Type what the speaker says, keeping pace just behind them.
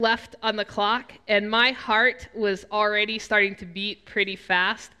left on the clock, and my heart was already starting to beat pretty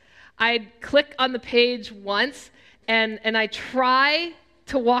fast. I'd click on the page once, and I try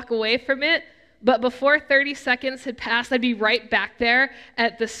to walk away from it, but before 30 seconds had passed, I'd be right back there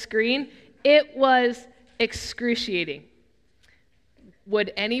at the screen. It was excruciating.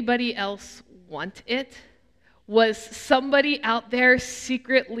 Would anybody else want it? Was somebody out there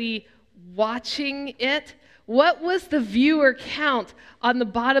secretly watching it? What was the viewer count on the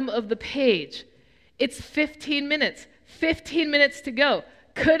bottom of the page? It's 15 minutes. 15 minutes to go.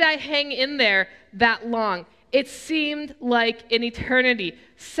 Could I hang in there that long? It seemed like an eternity.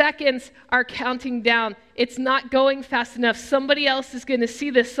 Seconds are counting down. It's not going fast enough. Somebody else is going to see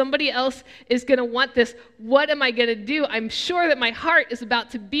this. Somebody else is going to want this. What am I going to do? I'm sure that my heart is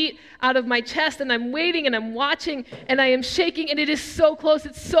about to beat out of my chest, and I'm waiting and I'm watching and I am shaking, and it is so close.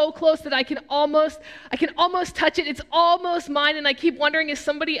 It's so close that I can almost touch it. It's almost mine, and I keep wondering, is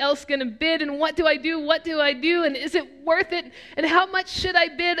somebody else going to bid? And what do I do? What do I do? And is it worth it? And how much should I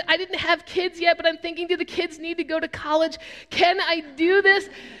bid? I didn't have kids yet, but I'm thinking, do the kids need to go to college? Can I do this?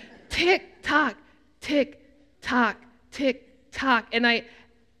 Tick tock, tick tock, tick tock, and I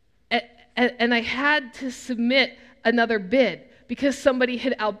had to submit another bid because somebody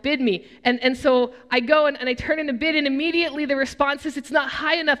had outbid me. And so I go and I turn in a bid, and immediately the response is, it's not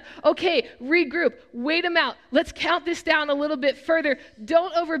high enough. Okay, regroup, wait them out. Let's count this down a little bit further.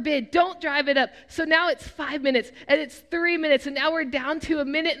 Don't overbid, don't drive it up. So now it's 5 minutes, and it's 3 minutes, and now we're down to 1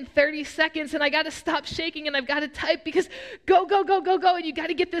 minute and 30 seconds, and I got to stop shaking, and I've got to type because go, and you got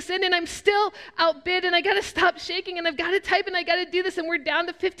to get this in, and I'm still outbid, and I got to stop shaking, and I've got to type, and I got to do this, and we're down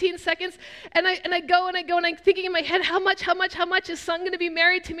to 15 seconds, and I go, and I'm thinking in my head, how much is son going to be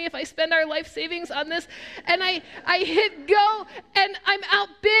married to me if I spend our life savings on this? And I hit go, and I'm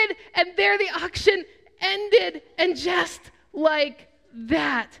outbid, and there the auction ended. And just like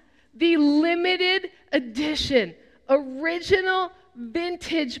that, the limited edition, original,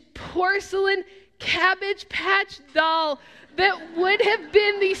 vintage porcelain Cabbage Patch doll that would have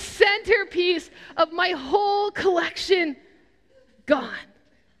been the centerpiece of my whole collection, gone.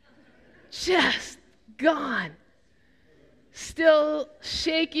 Just gone. Still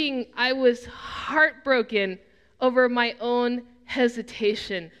shaking, I was heartbroken over my own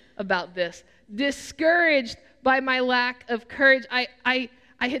hesitation about this. Discouraged by my lack of courage. I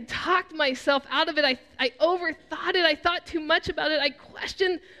had talked myself out of it. I overthought it. I thought too much about it. I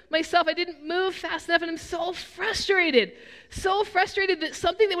questioned myself. I didn't move fast enough, and I'm so frustrated that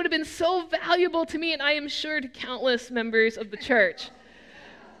something that would have been so valuable to me, and I am sure to countless members of the church,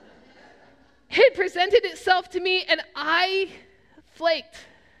 it presented itself to me, and I flaked.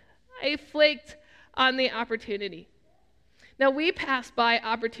 I flaked on the opportunity. Now, we pass by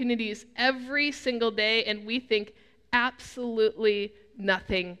opportunities every single day, and we think absolutely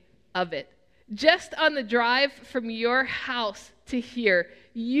nothing of it. Just on the drive from your house to here,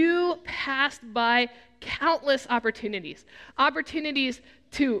 you passed by countless opportunities. Opportunities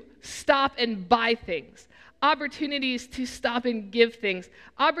to stop and buy things. Opportunities to stop and give things,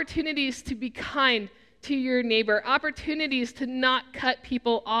 opportunities to be kind to your neighbor, opportunities to not cut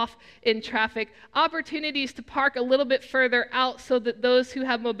people off in traffic, opportunities to park a little bit further out so that those who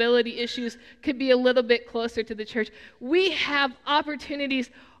have mobility issues could be a little bit closer to the church. We have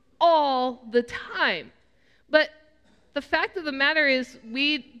opportunities all the time, but the fact of the matter is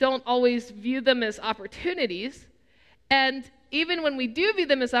we don't always view them as opportunities, and even when we do view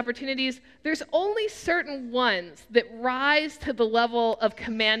them as opportunities, there's only certain ones that rise to the level of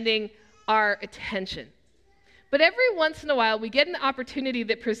commanding our attention. But every once in a while, we get an opportunity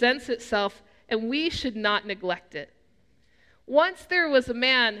that presents itself, and we should not neglect it. Once there was a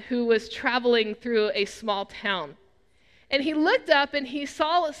man who was traveling through a small town, and he looked up and he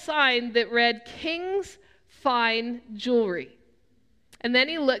saw a sign that read, "King's Fine Jewelry." And then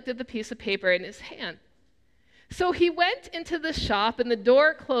he looked at the piece of paper in his hand. So he went into the shop, and the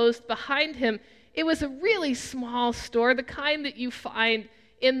door closed behind him. It was a really small store, the kind that you find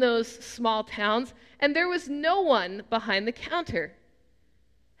in those small towns, and there was no one behind the counter.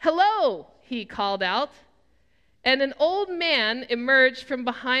 "Hello," he called out, and an old man emerged from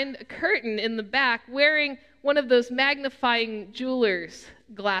behind a curtain in the back wearing one of those magnifying jeweler's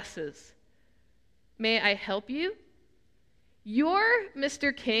glasses. "May I help you?" "You're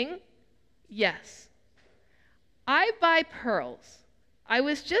Mr. King?" "Yes." "I buy pearls. I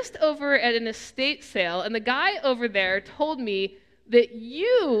was just over at an estate sale, and the guy over there told me that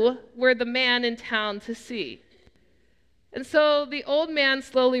you were the man in town to see." And so the old man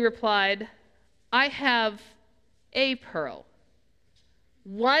slowly replied, "I have a pearl."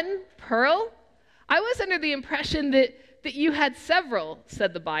 "One pearl? I was under the impression that that you had several,"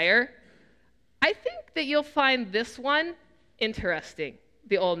 said the buyer. "I think that you'll find this one interesting,"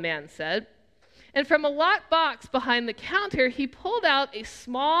 the old man said. And from a locked box behind the counter, he pulled out a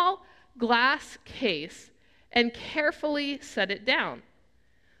small glass case and carefully set it down.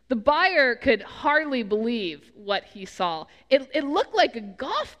 The buyer could hardly believe what he saw. It looked like a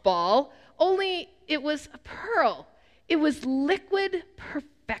golf ball, only it was a pearl. It was liquid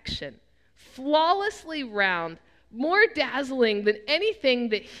perfection, flawlessly round, more dazzling than anything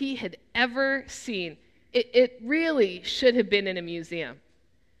that he had ever seen. It really should have been in a museum.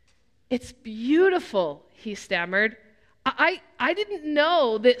 "It's beautiful," he stammered. I didn't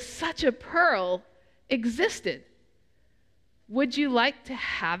know that such a pearl existed." "Would you like to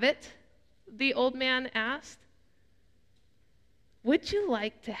have it?" the old man asked. Would you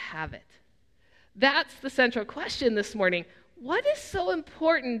like to have it? That's the central question this morning. What is so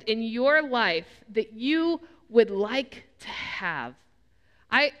important in your life that you would like to have?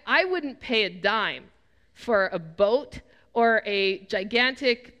 I wouldn't pay a dime for a boat or a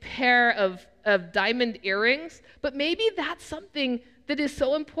gigantic pair of diamond earrings, but maybe that's something that is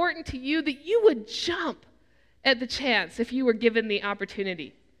so important to you that you would jump at the chance if you were given the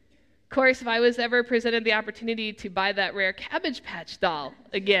opportunity. Of course, if I was ever presented the opportunity to buy that rare Cabbage Patch doll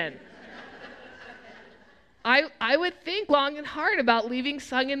again, I would think long and hard about leaving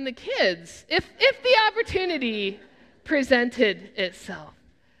Sung and the kids if the opportunity presented itself.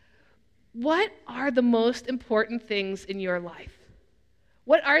 What are the most important things in your life?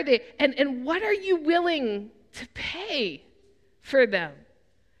 What are they? And what are you willing to pay for them?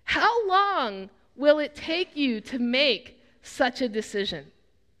 How long will it take you to make such a decision?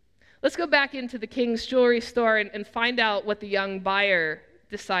 Let's go back into the king's jewelry store and find out what the young buyer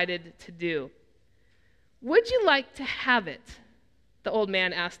decided to do. "Would you like to have it?" the old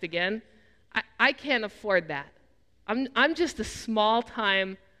man asked again. I can't afford that. I'm just a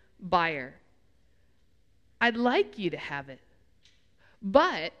small-time buyer. "I'd like you to have it,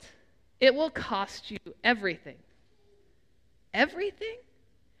 but it will cost you everything." "Everything?"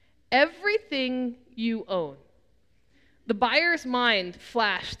 "Everything you own." The buyer's mind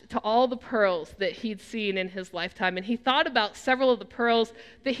flashed to all the pearls that he'd seen in his lifetime, and he thought about several of the pearls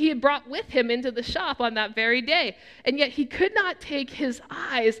that he had brought with him into the shop on that very day. And yet he could not take his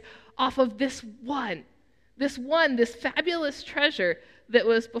eyes off of this fabulous treasure that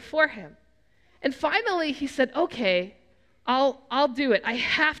was before him. And finally he said, "Okay, I'll do it. I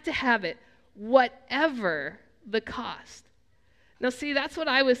have to have it, whatever the cost." Now see, that's what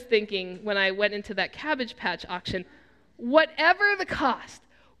I was thinking when I went into that Cabbage Patch auction. Whatever the cost,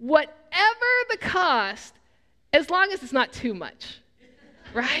 as long as it's not too much,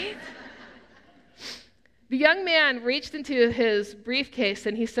 right? The young man reached into his briefcase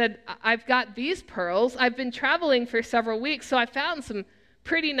and he said, "I've got these pearls. I've been traveling for several weeks, so I found some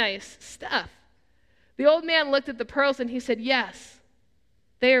pretty nice stuff." The old man looked at the pearls and he said, "Yes,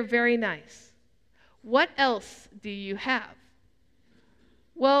 they are very nice. What else do you have?"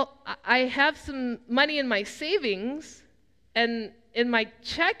 "Well, I have some money in my savings and in my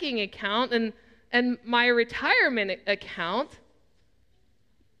checking account and my retirement account."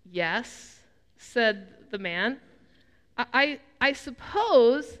 "Yes," said the man. I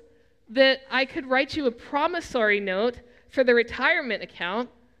suppose that I could write you a promissory note for the retirement account.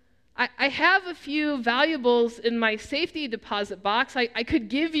 I have a few valuables in my safety deposit box. I could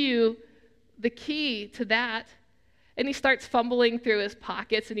give you the key to that." And he starts fumbling through his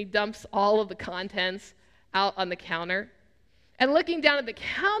pockets and he dumps all of the contents out on the counter. And looking down at the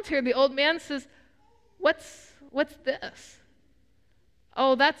counter, the old man says, What's this?"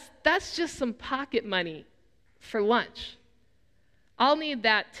 "Oh, that's just some pocket money for lunch." "I'll need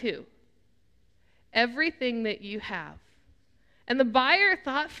that too." "Everything that you have." And the buyer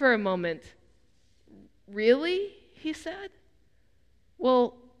thought for a moment. "Really?" he said.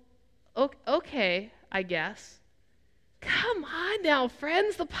 "Well, okay, I guess." Come on now,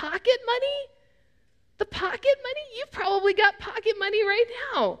 friends, the pocket money? The pocket money? You've probably got pocket money right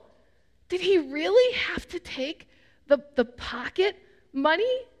now. Did he really have to take the pocket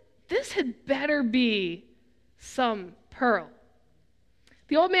money? This had better be some pearl.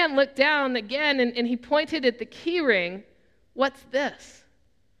 The old man looked down again and he pointed at the key ring. "What's this?"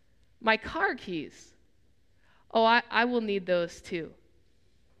 "My car keys." "Oh, I will need those too."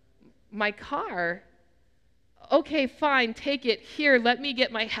 "My car? Okay, fine, take it. Here, let me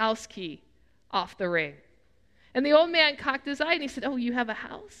get my house key off the ring." And the old man cocked his eye and he said, "Oh, you have a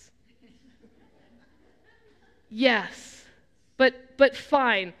house?" "Yes, but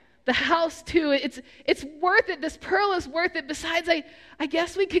fine. The house too, it's worth it. This pearl is worth it. Besides, I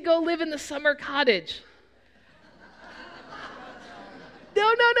guess we could go live in the summer cottage."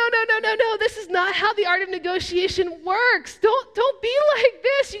 no. This is not how the art of negotiation works. Don't be like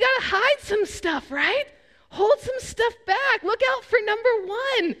this. You got to hide some stuff, right? Hold some stuff back. Look out for number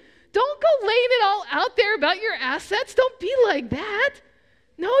one. Don't go laying it all out there about your assets. Don't be like that.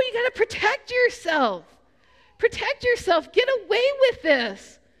 No, you got to protect yourself. Protect yourself. Get away with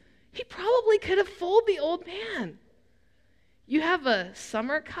this. He probably could have fooled the old man. You have a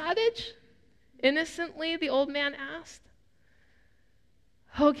summer cottage? Innocently, the old man asked.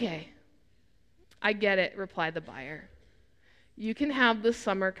 Okay, I get it, replied the buyer. You can have the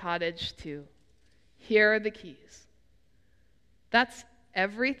summer cottage too. Here are the keys. That's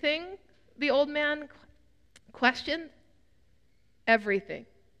everything? The old man questioned. Everything.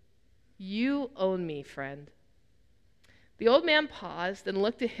 You own me, friend. The old man paused and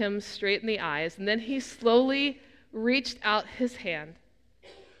looked at him straight in the eyes, and then he slowly reached out his hand.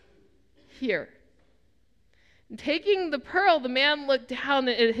 Here. And taking the pearl, the man looked down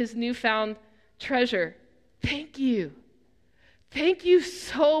at his newfound treasure. Thank you. Thank you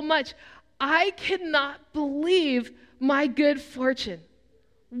so much. I cannot believe my good fortune.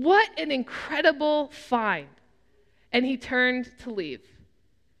 What an incredible find. And he turned to leave.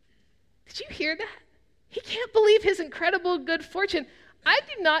 Did you hear that? He can't believe his incredible good fortune. I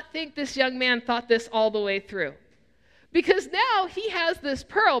do not think this young man thought this all the way through. Because now he has this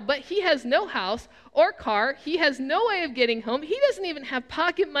pearl, but he has no house or car. He has no way of getting home. He doesn't even have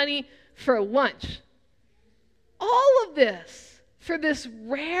pocket money for lunch. All of this for this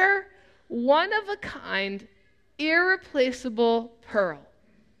rare, one-of-a-kind, irreplaceable pearl.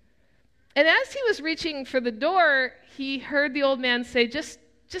 And as he was reaching for the door, he heard the old man say, just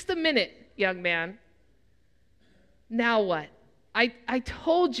a minute, young man. Now what? I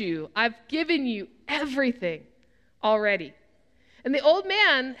told you, I've given you everything already. And the old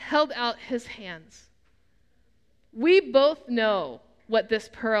man held out his hands. We both know what this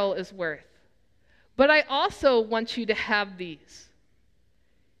pearl is worth, but I also want you to have these.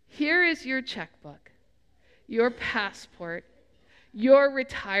 Here is your checkbook, your passport, your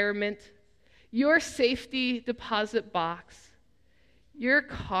retirement, your safety deposit box, your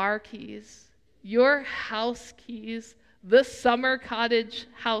car keys, your house keys, the summer cottage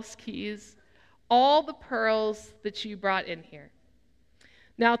house keys, all the pearls that you brought in here.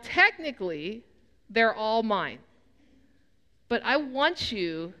 Now, technically, they're all mine, but I want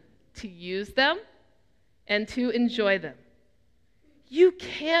you to use them and to enjoy them. You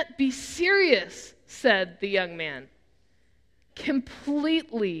can't be serious, said the young man.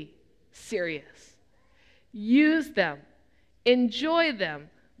 Completely serious. Use them, enjoy them,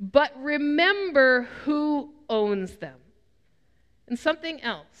 but remember who owns them. And something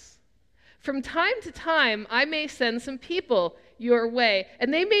else. From time to time, I may send some people your way,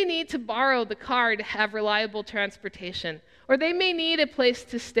 and they may need to borrow the car to have reliable transportation, or they may need a place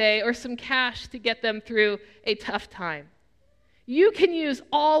to stay or some cash to get them through a tough time. You can use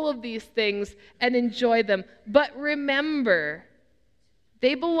all of these things and enjoy them, but remember,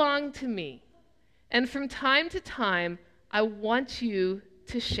 they belong to me, and from time to time, I want you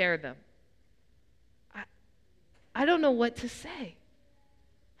to share them. I don't know what to say.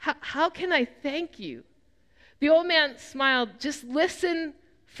 How can I thank you? The old man smiled. Just listen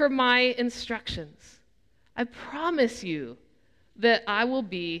for my instructions. I promise you that I will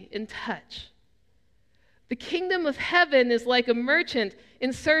be in touch. The kingdom of heaven is like a merchant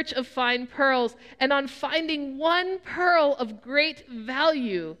in search of fine pearls, and on finding one pearl of great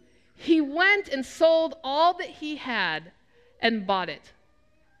value, he went and sold all that he had and bought it.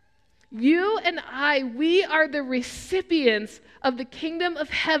 You and I, we are the recipients of the kingdom of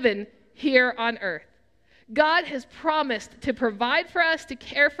heaven here on earth. God has promised to provide for us, to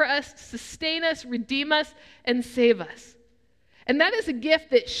care for us, sustain us, redeem us, and save us. And that is a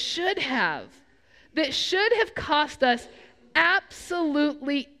gift that should have cost us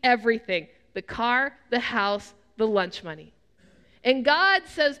absolutely everything: the car, the house, the lunch money. And God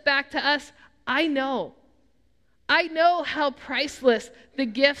says back to us, I know how priceless the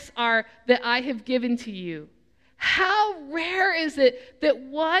gifts are that I have given to you. How rare is it that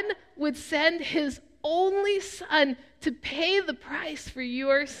one would send his only son to pay the price for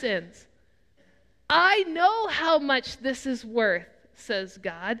your sins? I know how much this is worth, says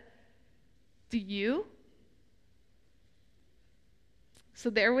God. Do you? So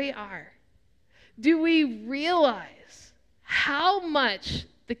there we are. Do we realize how much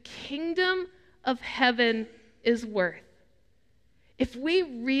the kingdom of heaven is worth? If we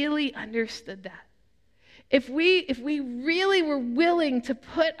really understood that, if we really were willing to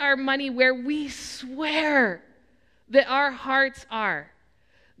put our money where we swear that our hearts are,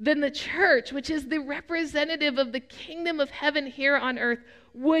 then the church, which is the representative of the kingdom of heaven here on earth,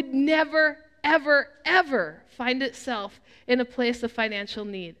 would never, ever, ever find itself in a place of financial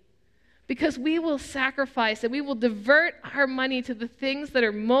need. Because we will sacrifice and we will divert our money to the things that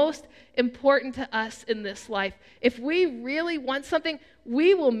are most important to us in this life. If we really want something,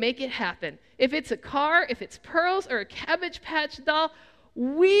 we will make it happen. If it's a car, if it's pearls or a Cabbage Patch doll,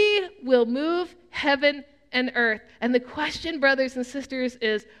 we will move heaven and earth. And the question, brothers and sisters,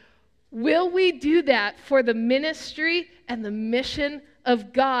 is will we do that for the ministry and the mission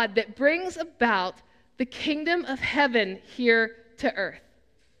of God that brings about the kingdom of heaven here to earth?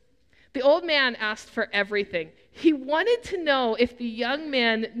 The old man asked for everything. He wanted to know if the young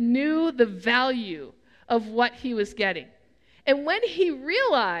man knew the value of what he was getting. And when he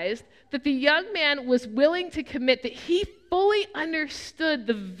realized that the young man was willing to commit, that he fully understood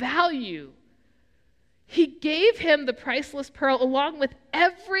the value, he gave him the priceless pearl along with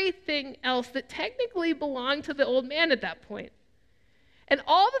everything else that technically belonged to the old man at that point. And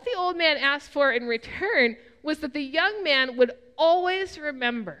all that the old man asked for in return was that the young man would always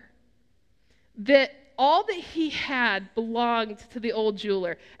remember that all that he had belonged to the old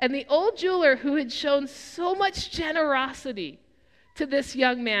jeweler. And the old jeweler, who had shown so much generosity to this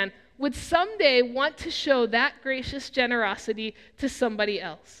young man, would someday want to show that gracious generosity to somebody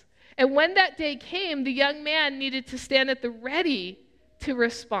else. And when that day came, the young man needed to stand at the ready to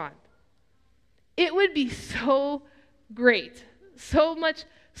respond. It would be so great, so much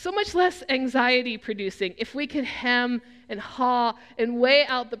less anxiety producing if we could hem and haw and weigh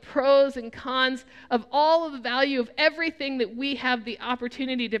out the pros and cons of all of the value of everything that we have the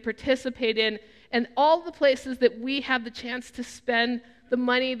opportunity to participate in and all the places that we have the chance to spend the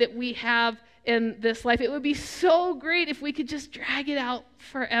money that we have in this life. It would be so great if we could just drag it out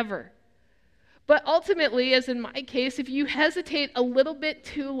forever. But ultimately, as in my case, if you hesitate a little bit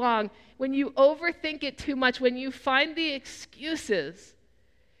too long, when you overthink it too much, when you find the excuses,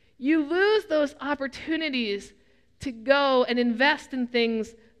 you lose those opportunities to go and invest in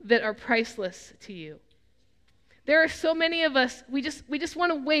things that are priceless to you. There are so many of us, we just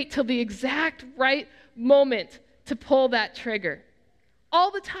want to wait till the exact right moment to pull that trigger.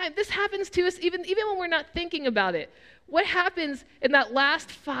 All the time. This happens to us even when we're not thinking about it. What happens in that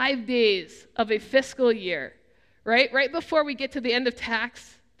last 5 days of a fiscal year, right? Right before we get to the end of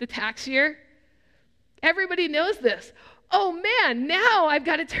the tax year? Everybody knows this. Oh man, now I've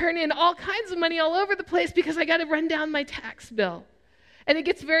got to turn in all kinds of money all over the place because I got to run down my tax bill. And it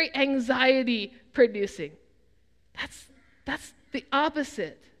gets very anxiety producing. That's the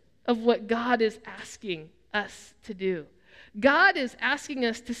opposite of what God is asking us to do. God is asking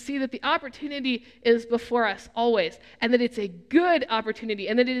us to see that the opportunity is before us always, and that it's a good opportunity,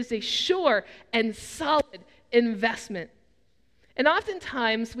 and that it is a sure and solid investment. And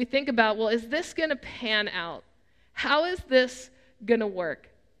oftentimes we think about, well, is this going to pan out? How is this going to work?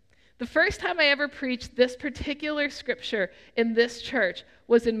 The first time I ever preached this particular scripture in this church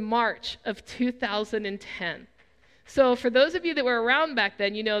was in March of 2010. So for those of you that were around back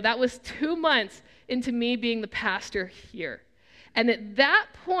then, you know that was 2 months into me being the pastor here. And at that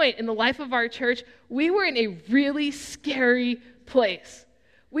point in the life of our church, we were in a really scary place.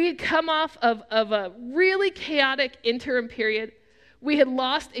 We had come off of a really chaotic interim period. We had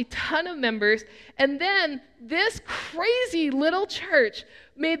lost a ton of members, and then this crazy little church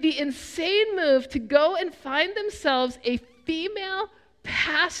made the insane move to go and find themselves a female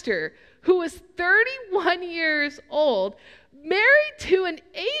pastor who was 31 years old, married to an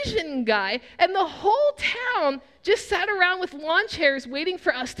Asian guy, and the whole town just sat around with lawn chairs waiting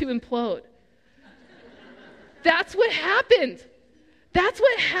for us to implode. That's what happened. That's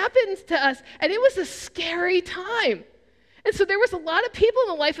what happened to us, and it was a scary time. And so there was a lot of people in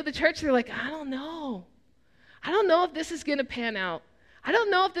the life of the church that are like, I don't know if this is going to pan out. I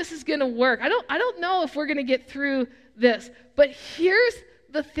don't know if this is going to work. I don't know if we're going to get through this. But here's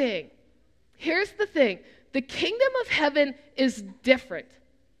the thing. The kingdom of heaven is different.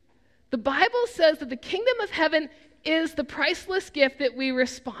 The Bible says that the kingdom of heaven is the priceless gift that we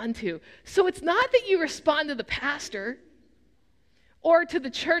respond to. So it's not that you respond to the pastor or to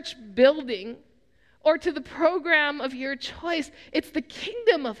the church building or to the program of your choice. It's the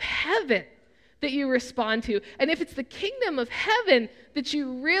kingdom of heaven that you respond to. And if it's the kingdom of heaven that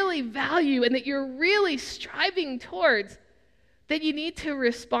you really value and that you're really striving towards, then you need to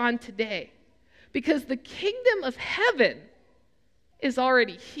respond today. Because the kingdom of heaven is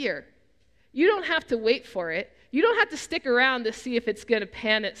already here. You don't have to wait for it. You don't have to stick around to see if it's going to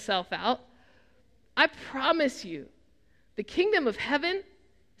pan itself out. I promise you, the kingdom of heaven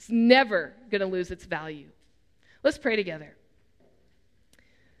is never going to lose its value. Let's pray together.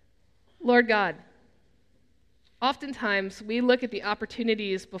 Lord God, oftentimes we look at the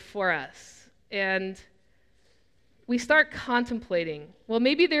opportunities before us and we start contemplating, well,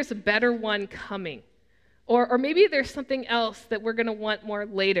 maybe there's a better one coming, or maybe there's something else that we're going to want more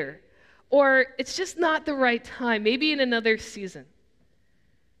later, or it's just not the right time, maybe in another season.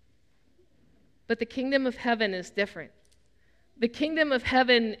 But the kingdom of heaven is different. The kingdom of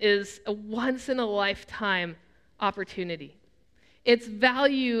heaven is a once-in-a-lifetime opportunity. Its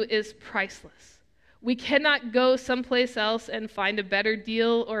value is priceless. We cannot go someplace else and find a better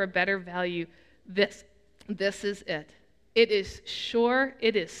deal or a better value. This is it. It is sure,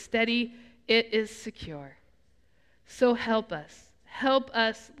 it is steady, it is secure. So help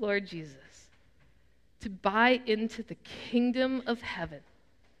us, Lord Jesus, to buy into the kingdom of heaven,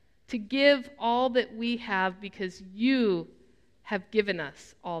 to give all that we have because you have given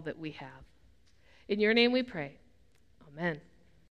us all that we have. In your name we pray. Amen.